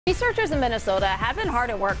Researchers in Minnesota have been hard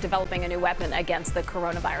at work developing a new weapon against the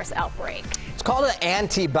coronavirus outbreak. It's called an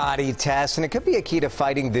antibody test, and it could be a key to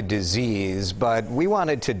fighting the disease. But we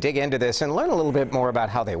wanted to dig into this and learn a little bit more about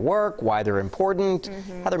how they work, why they're important.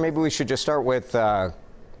 Heather, maybe we should just start with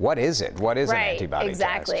what is it? What is an antibody test?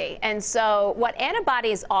 Exactly. And so what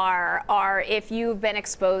antibodies are if you've been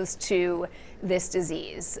exposed to this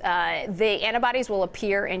disease. The antibodies will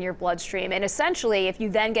appear in your bloodstream, and essentially if you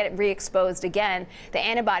then get re-exposed again, the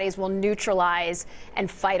antibodies will neutralize and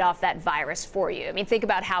fight off that virus for you. I mean, think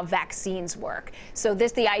about how vaccines work. So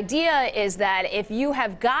the idea is that if you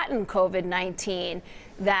have gotten COVID-19,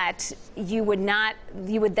 that you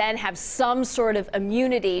would then have some sort of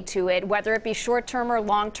immunity to it, whether it be short-term or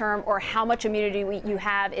long-term, or how much immunity you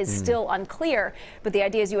have is still unclear. But the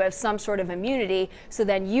idea is you have some sort of immunity, so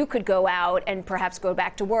then you could go out and perhaps go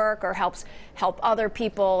back to work or help other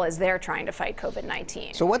people as they're trying to fight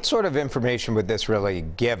COVID-19. So what sort of information would this really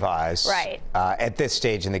give us at this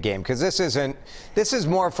stage in the game? Because this is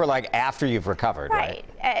more for like after you've recovered, right?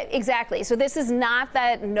 Exactly. So this is not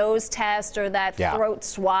that nose test or that throat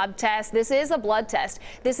swab test. This is a blood test.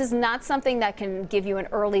 This is not something that can give you an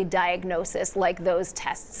early diagnosis like those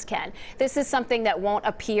tests can. This is something that won't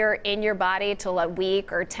appear in your body till a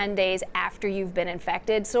week or 10 days after you've been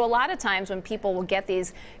infected. So a lot of times when people will get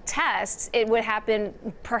these tests, it would happen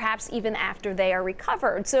perhaps even after they are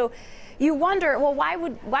recovered. So you wonder, well,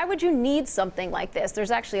 why would you need something like this?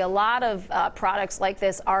 There's actually a lot of products like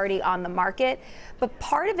this already on the market, but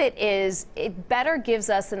part of it is it better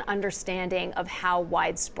gives us an understanding of how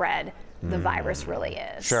widespread the virus really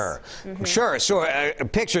is. Sure. Sure. So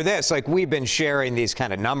picture this, like we've been sharing these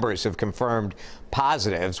kind of numbers of confirmed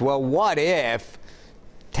positives. Well, what if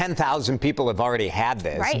 10,000 people have already had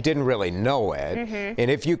this, didn't really know it, and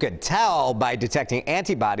if you could tell by detecting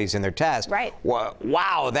antibodies in their test,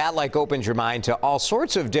 wow, that like opens your mind to all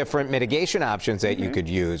sorts of different mitigation options that you could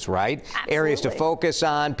use, right? Absolutely. Areas to focus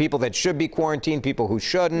on, people that should be quarantined, people who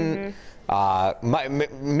shouldn't.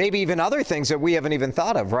 Maybe even other things that we haven't even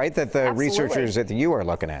thought of, right? That the researchers at the U are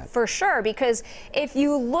looking at. For sure, because if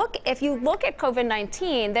you look at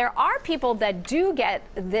COVID-19, there are people that do get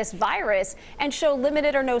this virus and show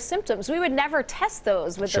limited or no symptoms. We would never test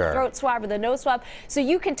those with the throat swab or the nose swab. So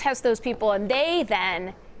you can test those people, and they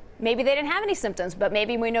then, maybe they didn't have any symptoms, but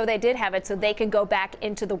maybe we know they did have it, so they can go back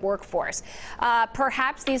into the workforce.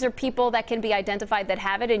 Perhaps these are people that can be identified that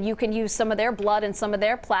have it, and you can use some of their blood and some of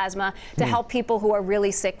their plasma to help people who are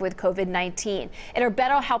really sick with COVID-19. It'll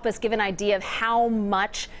better help us give an idea of how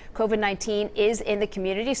much COVID-19 is in the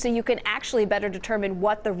community, so you can actually better determine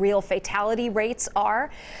what the real fatality rates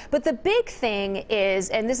are. But the big thing is,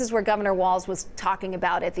 and this is where Governor Walz was talking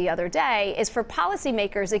about it the other day, is for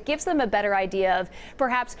policymakers, it gives them a better idea of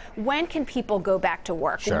perhaps when can people go back to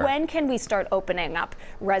work? When can we start opening up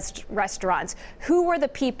restaurants? Who are the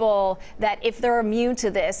people that, if they're immune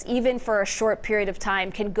to this, even for a short period of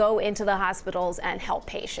time, can go into the hospitals and help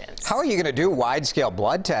patients? How are you going to do wide-scale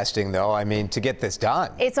blood testing, though, I mean, to get this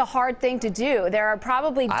done? It's a hard thing to do. There are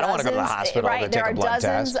probably dozens, I don't want to go to the hospital to take a blood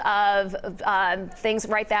test. There are dozens of things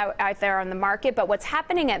out there on the market, but what's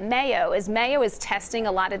happening at Mayo is testing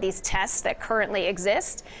a lot of these tests that currently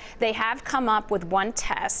exist. They have come up with one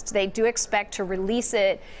test. They do expect to release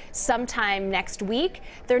it sometime next week.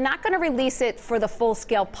 They're not going to release it for the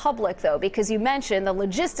full-scale public, though, because you mentioned the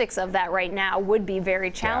logistics of that right now would be very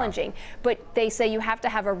challenging. But they say you have to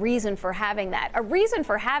have a reason for having that. A reason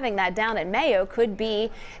for having that down at Mayo could be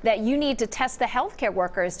that you need to test the healthcare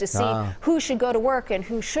workers to see who should go to work and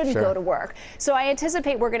who shouldn't go to work. So I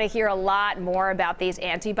anticipate we're going to hear a lot more about these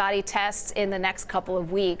antibody tests in the next couple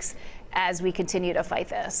of weeks as we continue to fight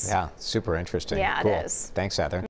this. Yeah, super interesting. Yeah, cool. It is. Thanks, Heather.